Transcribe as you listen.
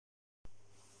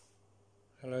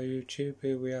Hello YouTube,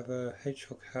 here we have a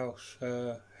hedgehog house,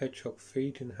 hedgehog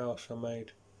feeding house I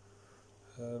made.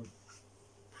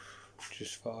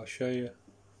 Just thought I'd show you,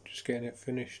 just getting it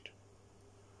finished.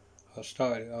 I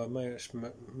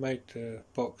made the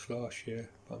box last year,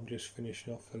 but I'm just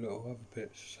finishing off the little other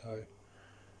bits, so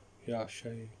yeah, I'll show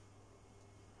you.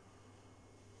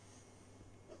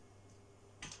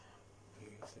 A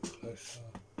bit closer.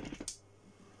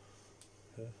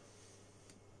 Yeah.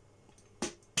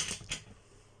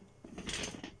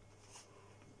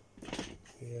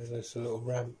 Yeah, there's a little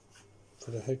ramp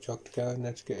for the hedgehog to go in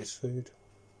there to get his food.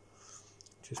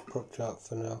 Just propped up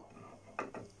for now. I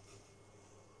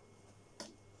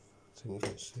think you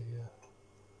can see,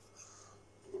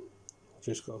 I've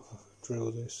just got to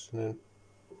drill this and then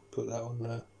put that on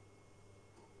there.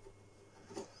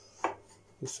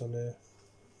 This on there,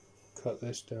 cut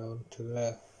this down to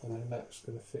there, and then that's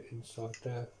going to fit inside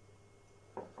there.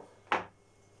 And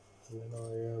then I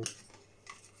will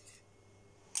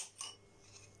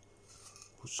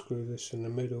screw this in the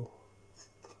middle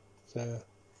there,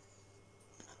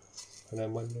 and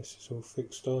then when this is all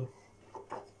fixed on,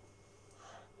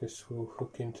 this will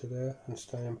hook into there and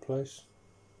stay in place.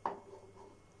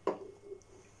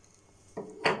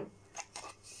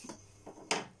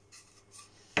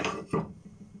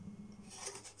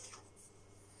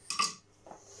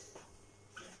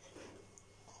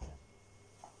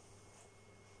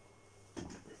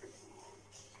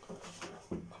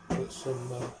 Put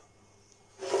some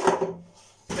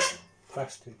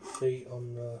plastic feet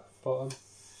on the bottom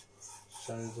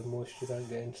so the moisture don't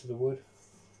get into the wood.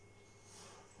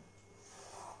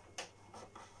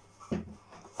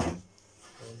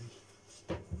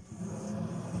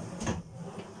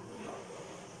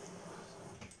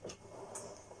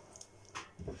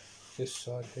 This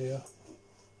side here,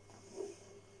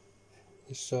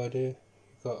 you've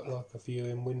got like a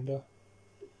viewing window,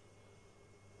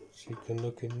 so you can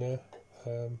look in there.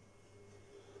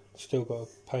 Still got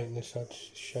to paint this out to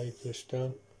shape this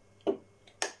down, and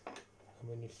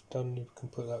when you've done you can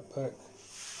put that back.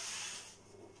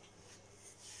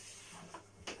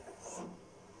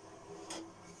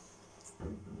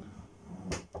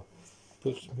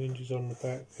 Put some hinges on the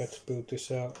back, had to build this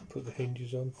out, put the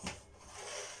hinges on.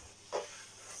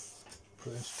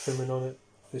 Put this trimming on it.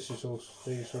 These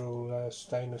are all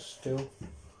stainless steel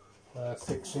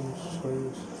fixings,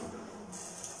 screws.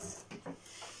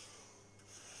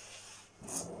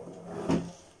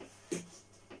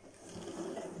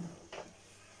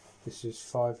 This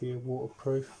is 5-year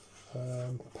waterproof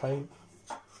paint.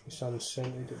 It's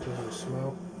unscented, it doesn't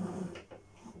smell.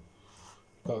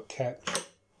 Got a catch so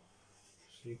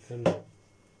you can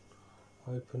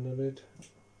open the lid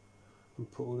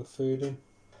and put all the food in.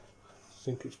 I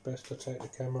think it's best to take the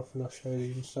camera off and I'll show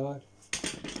you inside.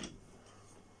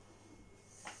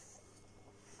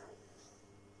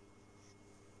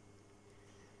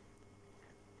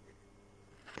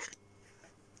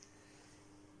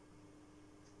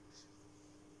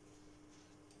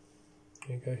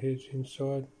 There you go, here's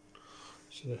inside.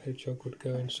 So the hedgehog would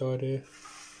go inside here.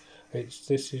 This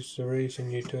is the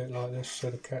reason you do it like this,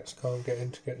 so the cats can't get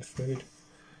in to get the food.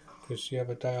 Because the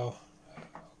other day I've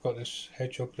got this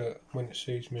hedgehog that when it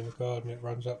sees me in the garden it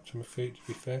runs up to my feet to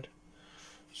be fed.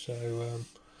 So,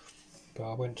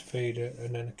 but I went to feed it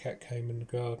and then a cat came in the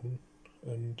garden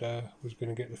and was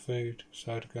going to get the food,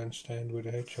 so I had to go and stand with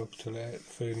the hedgehog till it ate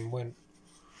the food and went.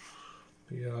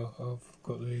 But yeah, I've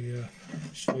got the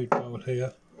food bowl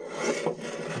here.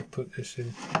 I'll put this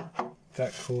in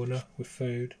that corner with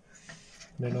food.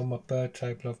 And then on my bird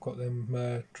table I've got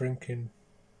them drinking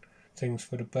things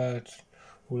for the birds.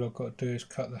 All I've got to do is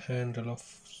cut the handle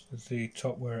off the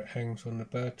top where it hangs on the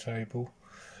bird table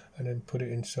and then put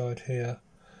it inside here,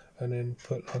 and then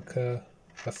put like a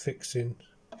fixing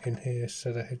in here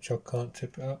so the hedgehog can't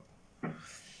tip it up.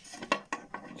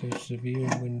 There's the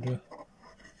viewing window.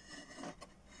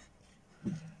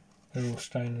 They're all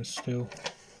stainless steel.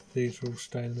 These are all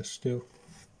stainless steel.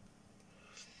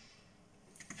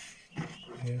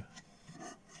 Yeah.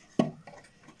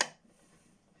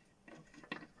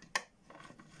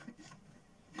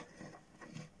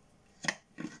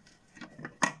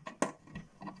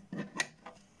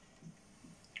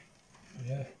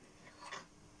 Yeah.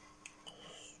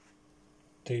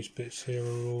 These bits here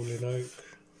are all in oak.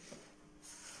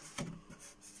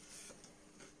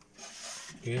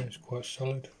 Yeah, it's quite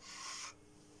solid.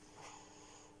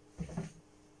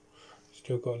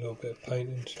 Still got a little bit of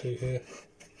painting to do here.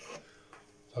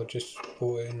 I just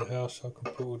bought it in the house so I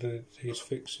can put all these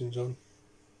fixings on.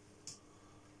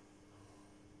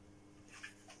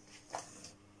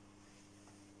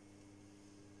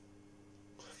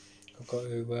 I've got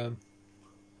to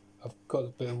I've got a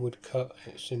bit of wood cut,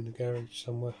 it's in the garage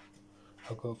somewhere.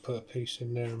 I've got to put a piece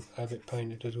in there and have it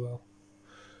painted as well,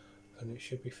 and it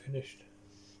should be finished.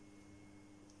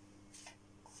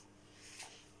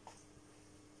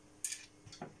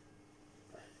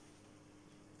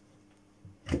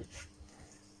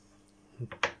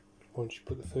 Once you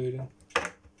put the food in,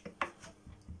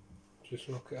 just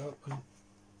lock it up and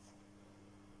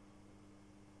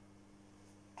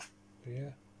yeah.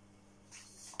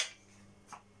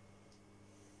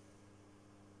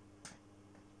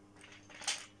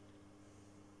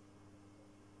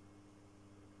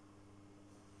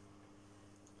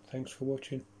 Thanks for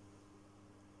watching.